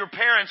love your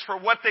parents for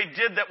what they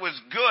did that was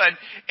good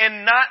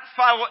and not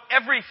follow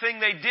everything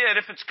they did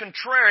if it's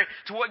contrary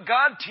to what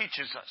God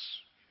teaches us.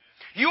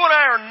 You and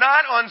I are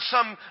not on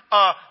some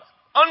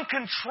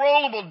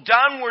uncontrollable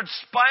downward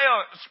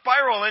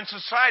spiral in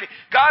society.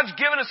 God's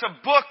given us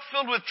a book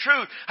filled with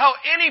truth. How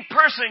any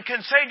person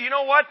can say, you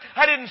know what?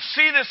 I didn't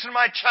see this in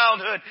my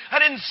childhood. I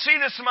didn't see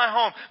this in my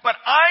home. But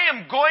I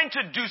am going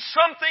to do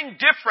something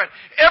different.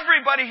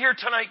 Everybody here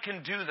tonight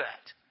can do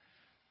that.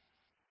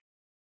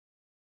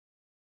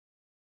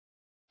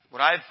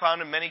 What I've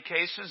found in many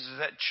cases is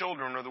that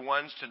children are the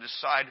ones to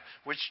decide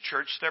which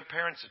church their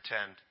parents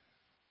attend.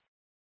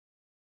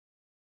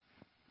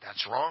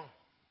 That's wrong.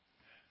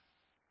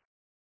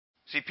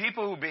 See,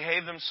 people who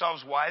behave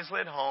themselves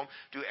wisely at home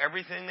do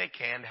everything they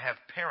can to have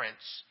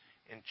parents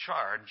in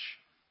charge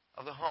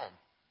of the home.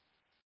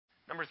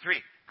 Number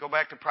 3, go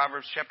back to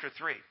Proverbs chapter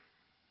 3.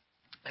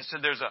 I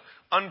said there's an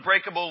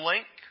unbreakable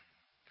link.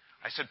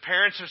 I said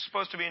parents are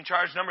supposed to be in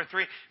charge. Number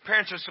 3,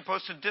 parents are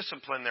supposed to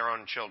discipline their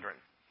own children.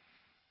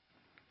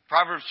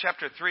 Proverbs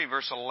chapter 3,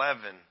 verse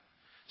 11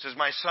 says,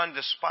 "My son,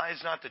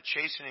 despise not the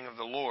chastening of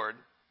the Lord,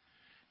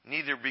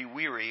 neither be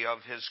weary of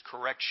his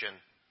correction.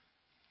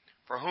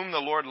 For whom the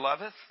Lord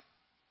loveth,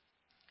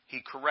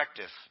 he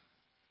correcteth,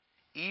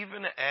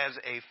 even as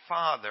a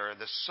father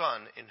the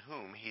son in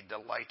whom he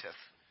delighteth."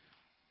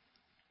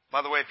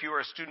 By the way, if you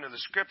are a student of the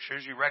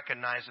Scriptures, you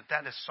recognize that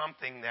that is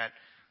something that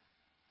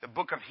the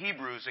book of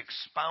Hebrews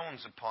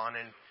expounds upon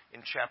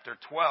in chapter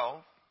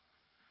 12.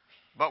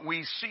 But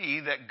we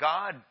see that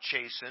God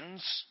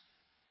chastens,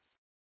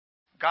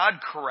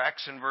 God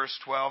corrects in verse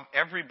 12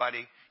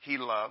 everybody he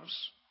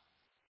loves.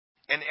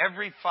 And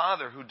every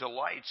father who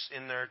delights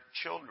in their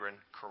children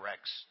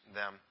corrects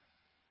them.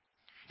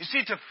 You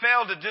see, to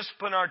fail to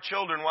discipline our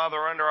children while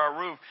they're under our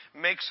roof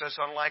makes us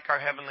unlike our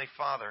Heavenly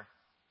Father.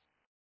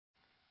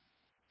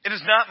 It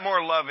is not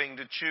more loving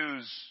to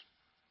choose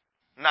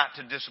not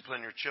to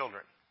discipline your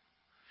children.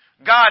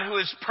 God, who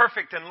is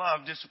perfect in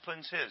love,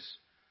 disciplines His.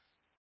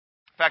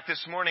 In fact,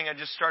 this morning I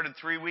just started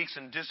 3 weeks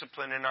in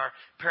discipline in our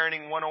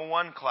Parenting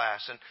 101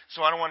 class. And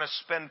so I don't want to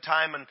spend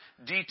time in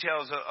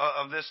details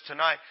of this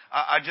tonight.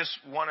 I just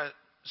want to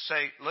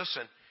say,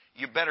 listen,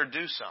 you better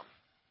do some.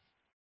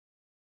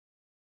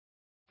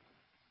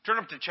 Turn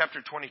up to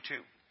chapter 22.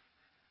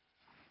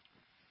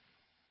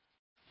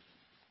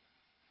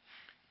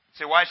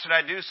 Say, why should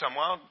I do some?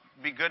 Well,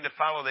 it'd be good to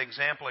follow the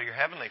example of your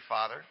Heavenly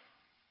Father.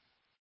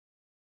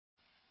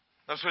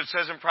 That's what it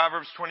says in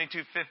Proverbs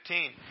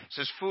 22:15. It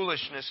says,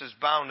 "Foolishness is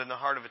bound in the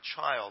heart of a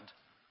child,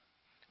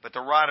 but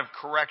the rod of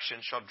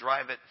correction shall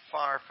drive it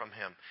far from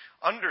him."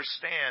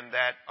 Understand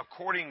that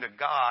according to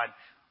God,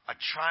 a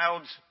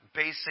child's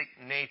basic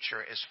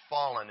nature is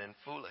fallen and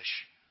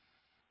foolish.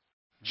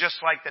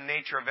 Just like the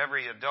nature of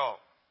every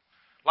adult.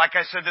 Like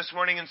I said this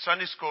morning in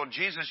Sunday school,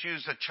 Jesus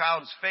used a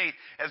child's faith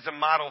as the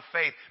model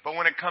faith. But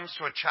when it comes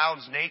to a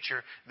child's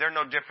nature, they're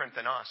no different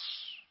than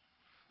us.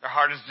 Their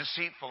heart is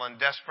deceitful and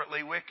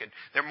desperately wicked.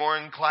 They're more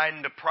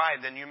inclined to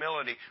pride than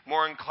humility,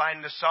 more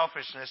inclined to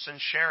selfishness and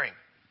sharing.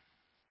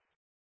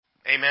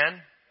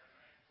 Amen?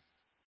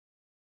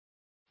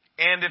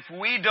 And if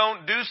we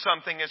don't do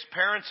something as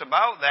parents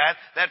about that,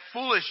 that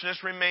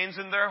foolishness remains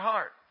in their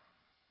heart.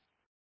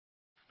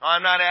 Now,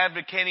 I'm not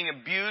advocating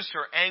abuse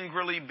or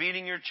angrily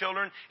beating your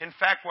children. In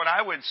fact, what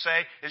I would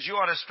say is you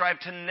ought to strive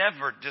to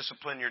never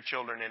discipline your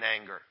children in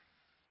anger.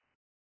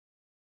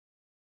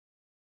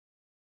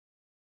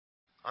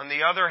 On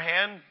the other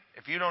hand,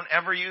 if you don't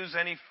ever use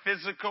any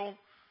physical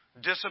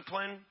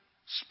discipline,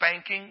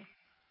 spanking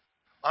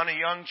on a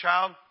young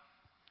child,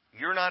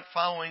 you're not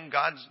following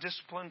God's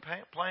discipline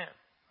plan.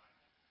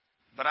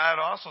 But I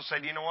would also say,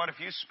 you know what? If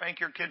you spank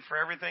your kid for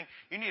everything,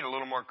 you need a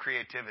little more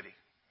creativity.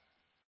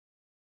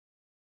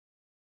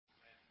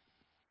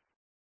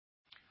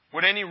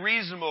 Would any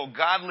reasonable,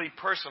 godly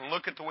person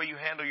look at the way you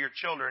handle your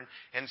children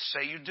and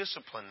say you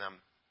discipline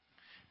them?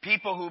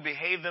 People who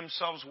behave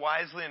themselves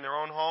wisely in their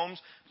own homes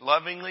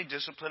lovingly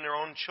discipline their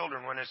own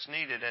children when it's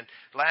needed. And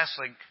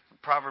lastly,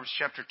 Proverbs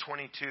chapter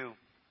 22,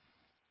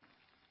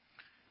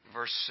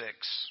 verse 6.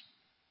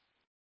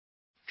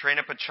 Train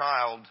up a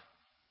child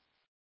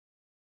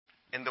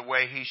in the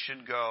way he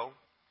should go,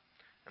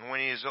 and when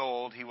he is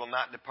old, he will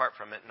not depart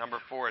from it. Number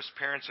 4 is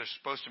parents are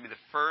supposed to be the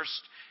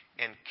first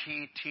and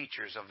key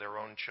teachers of their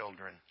own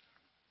children.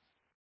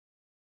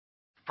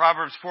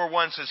 Proverbs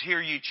 4:1 says,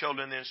 "Hear ye,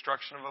 children, the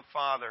instruction of a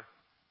father."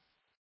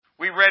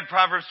 We read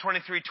Proverbs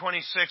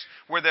 23:26,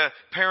 where the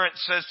parent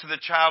says to the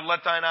child,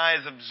 "Let thine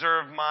eyes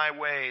observe my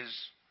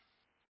ways."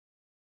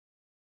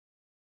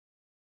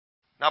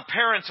 Now,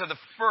 parents are the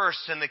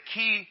first and the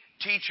key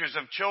teachers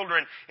of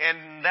children,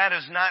 and that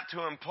is not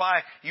to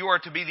imply you are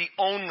to be the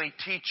only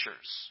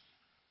teachers.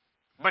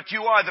 But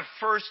you are the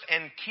first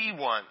and key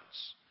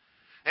ones.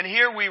 And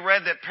here we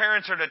read that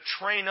parents are to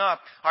train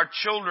up our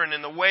children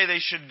in the way they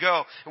should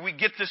go. And we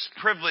get this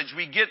privilege,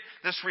 we get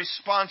this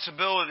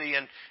responsibility,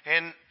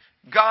 and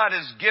God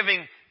is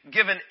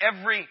given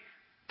every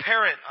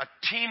parent a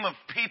team of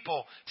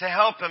people to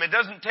help them. It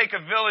doesn't take a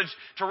village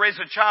to raise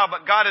a child,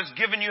 but God has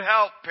given you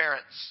help,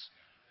 parents.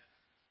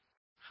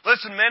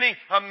 Listen, many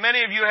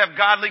of you have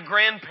godly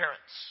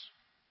grandparents.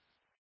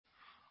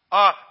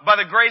 By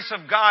the grace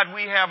of God,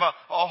 we have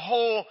a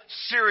whole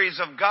series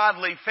of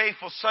godly,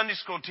 faithful Sunday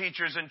school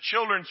teachers and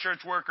children's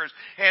church workers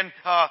and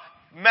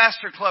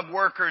master club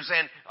workers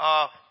and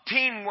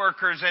teen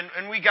workers,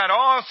 and we got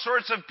all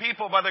sorts of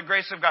people by the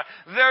grace of God.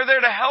 They're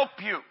there to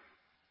help you.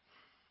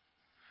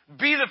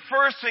 Be the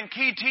first and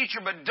key teacher,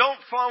 but don't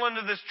fall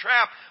into this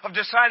trap of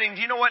deciding,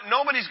 you know what,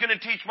 nobody's going to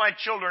teach my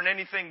children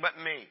anything but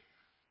me.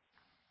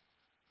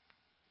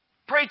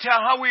 Pray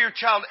tell, how will your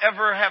child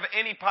ever have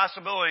any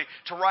possibility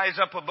to rise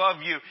up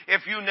above you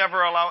if you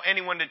never allow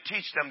anyone to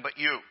teach them but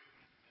you?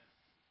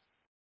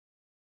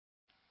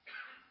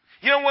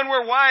 You know, when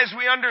we're wise,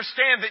 we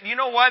understand that, you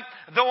know what?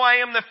 Though I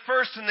am the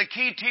first and the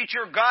key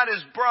teacher, God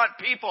has brought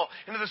people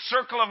into the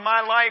circle of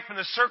my life and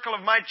the circle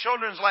of my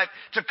children's life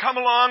to come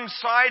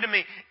alongside of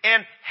me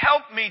and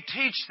help me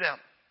teach them.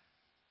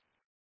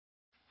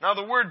 Now,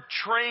 the word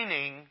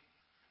training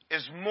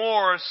is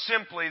more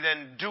simply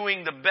than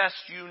doing the best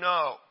you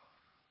know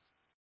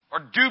or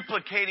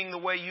duplicating the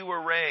way you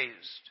were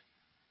raised.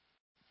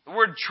 The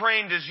word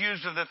trained is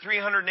used of the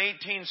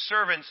 318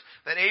 servants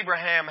that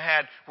Abraham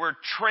had, were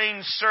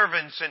trained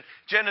servants in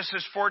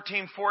Genesis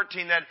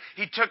 14:14, that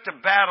he took to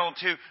battle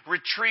to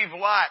retrieve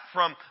Lot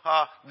from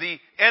the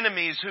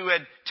enemies who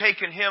had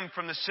taken him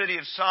from the city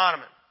of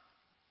Sodom.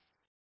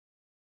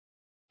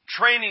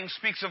 Training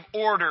speaks of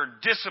order,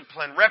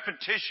 discipline,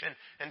 repetition,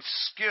 and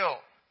skill.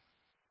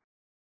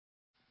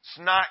 It's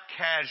not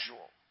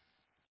casual.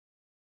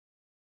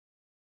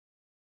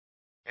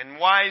 And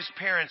wise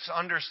parents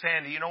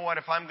understand, you know what,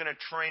 if I'm going to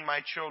train my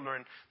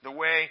children the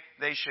way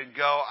they should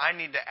go, I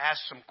need to ask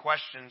some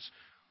questions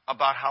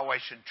about how I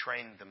should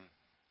train them.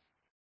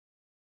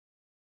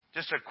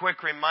 Just a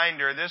quick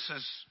reminder, this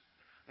is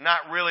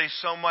not really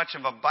so much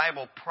of a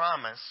Bible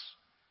promise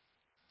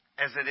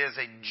as it is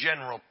a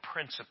general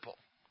principle.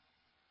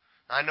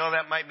 I know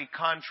that might be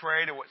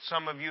contrary to what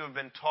some of you have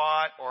been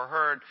taught or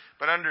heard,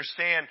 but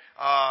understand,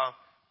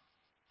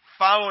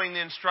 following the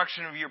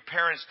instruction of your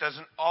parents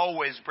doesn't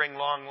always bring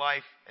long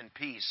life and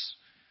peace.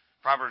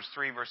 Proverbs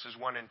 3 verses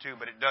 1 and 2,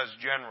 but it does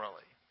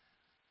generally.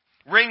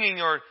 Wringing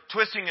or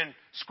twisting and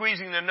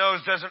squeezing the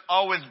nose doesn't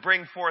always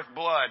bring forth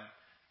blood.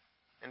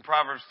 In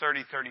Proverbs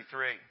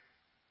 30:33.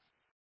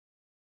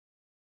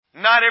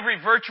 Not every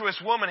virtuous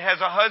woman has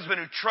a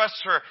husband who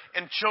trusts her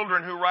and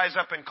children who rise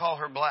up and call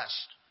her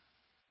blessed.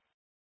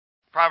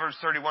 Proverbs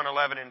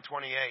 31:11 and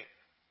 28.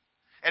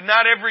 And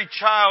not every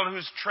child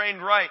who's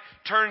trained right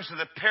turns to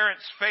the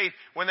parent's faith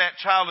when that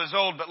child is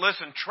old. But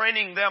listen,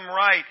 training them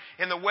right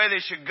in the way they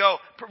should go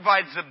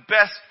provides the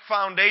best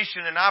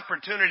foundation and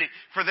opportunity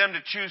for them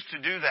to choose to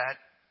do that.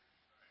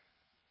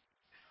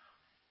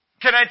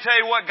 Can I tell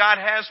you what God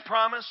has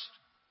promised?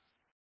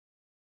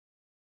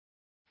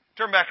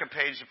 Turn back a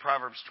page to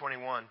Proverbs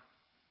 21.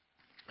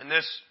 And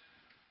this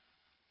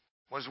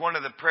was one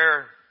of the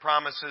prayer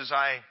promises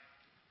I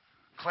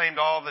claimed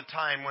all the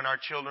time when our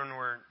children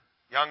were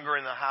younger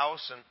in the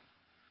house,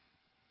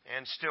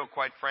 and still,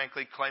 quite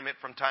frankly, claim it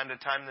from time to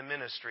time in the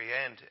ministry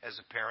and as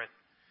a parent.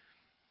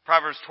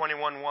 Proverbs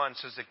 21:1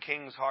 says, "The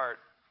king's heart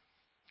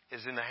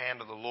is in the hand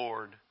of the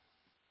Lord.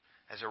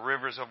 As the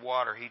rivers of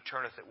water, he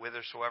turneth it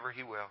whithersoever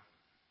he will."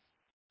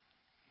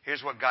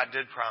 Here's what God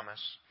did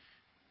promise.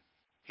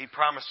 He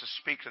promised to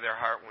speak to their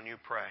heart when you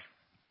pray.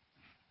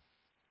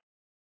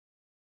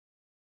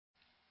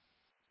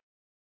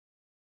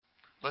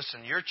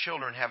 Listen, your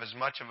children have as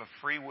much of a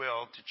free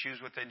will to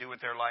choose what they do with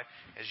their life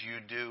as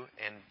you do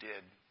and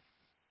did.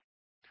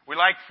 We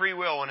like free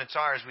will when it's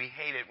ours. We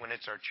hate it when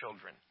it's our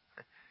children.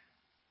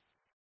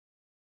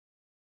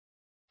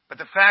 But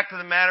the fact of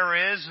the matter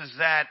is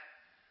that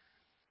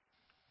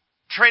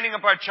training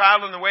up our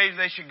child in the ways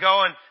they should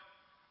go, and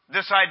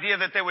this idea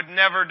that they would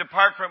never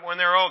depart from it when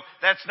they're old,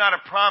 that's not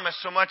a promise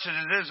so much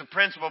as it is a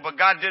principle. But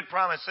God did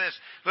promise this.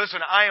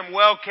 Listen, I am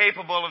well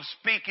capable of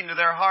speaking to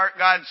their heart,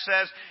 God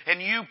says,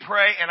 and you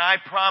pray, and I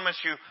promise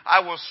you,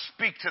 I will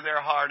speak to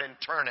their heart and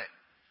turn it.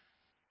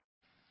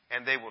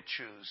 And they will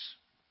choose.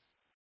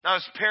 Now,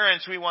 as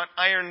parents, we want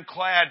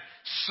ironclad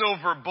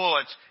silver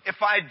bullets. If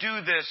I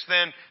do this,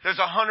 then there's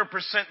a 100%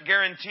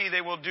 guarantee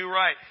they will do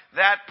right.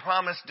 That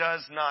promise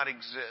does not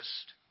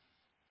exist.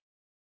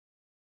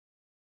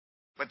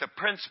 But the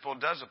principle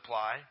does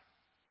apply.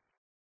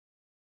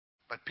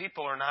 But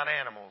people are not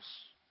animals.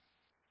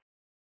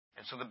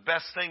 And so the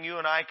best thing you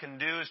and I can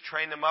do is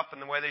train them up in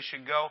the way they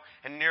should go.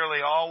 And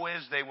nearly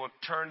always they will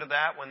turn to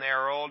that when they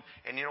are old.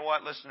 And you know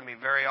what? Listen to me.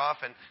 Very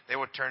often they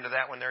will turn to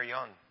that when they're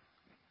young.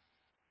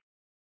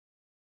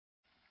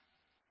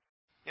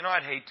 You know,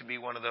 I'd hate to be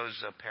one of those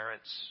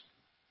parents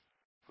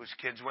whose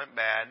kids went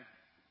bad,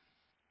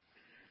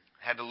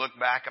 had to look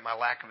back at my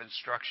lack of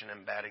instruction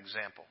and bad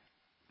example.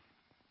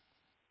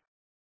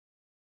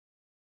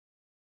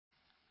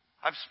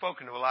 I've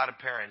spoken to a lot of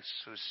parents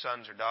whose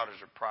sons or daughters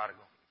are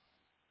prodigal.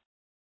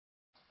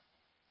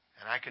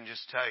 And I can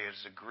just tell you,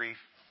 it's a grief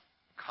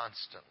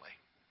constantly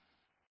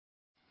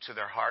to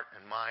their heart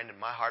and mind, and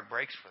my heart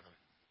breaks for them.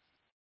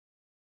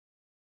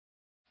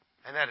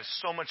 And that is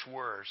so much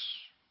worse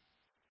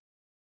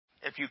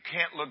if you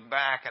can't look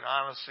back and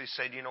honestly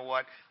say, you know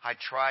what, I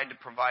tried to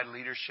provide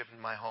leadership in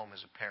my home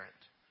as a parent.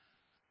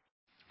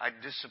 I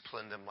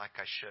disciplined them like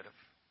I should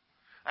have.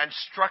 I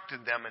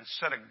instructed them and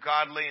set a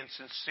godly and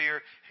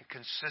sincere and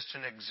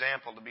consistent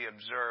example to be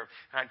observed.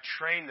 And I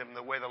trained them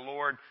the way the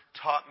Lord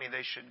taught me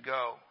they should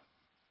go.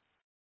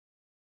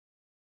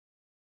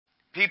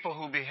 People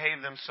who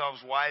behave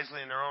themselves wisely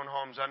in their own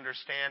homes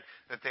understand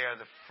that they are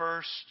the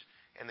first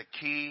and the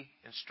key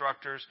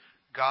instructors.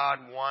 God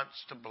wants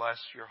to bless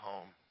your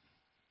home.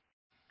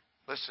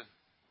 Listen,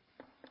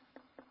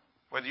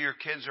 whether your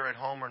kids are at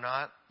home or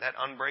not, that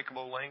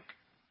unbreakable link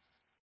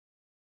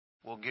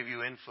will give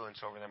you influence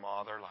over them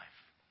all their life.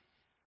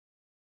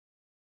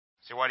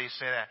 See, why do you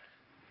say that?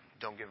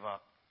 Don't give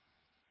up.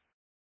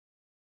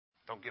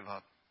 Don't give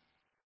up.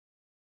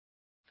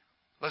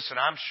 Listen,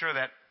 I'm sure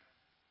that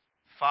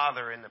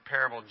father in the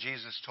parable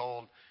Jesus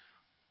told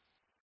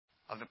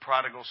of the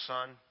prodigal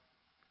son,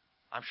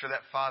 I'm sure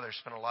that father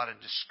spent a lot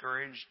of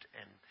discouraged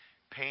and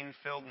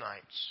pain-filled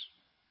nights.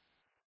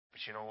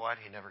 But you know what?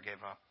 He never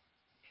gave up.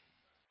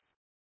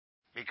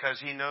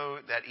 Because he knew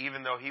that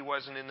even though he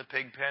wasn't in the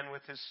pig pen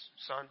with his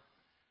son,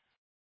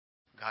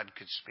 God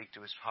could speak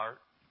to his heart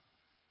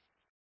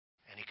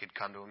and he could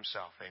come to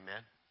himself.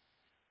 Amen?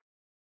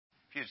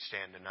 If you'd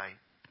stand tonight,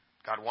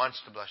 God wants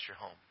to bless your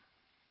home.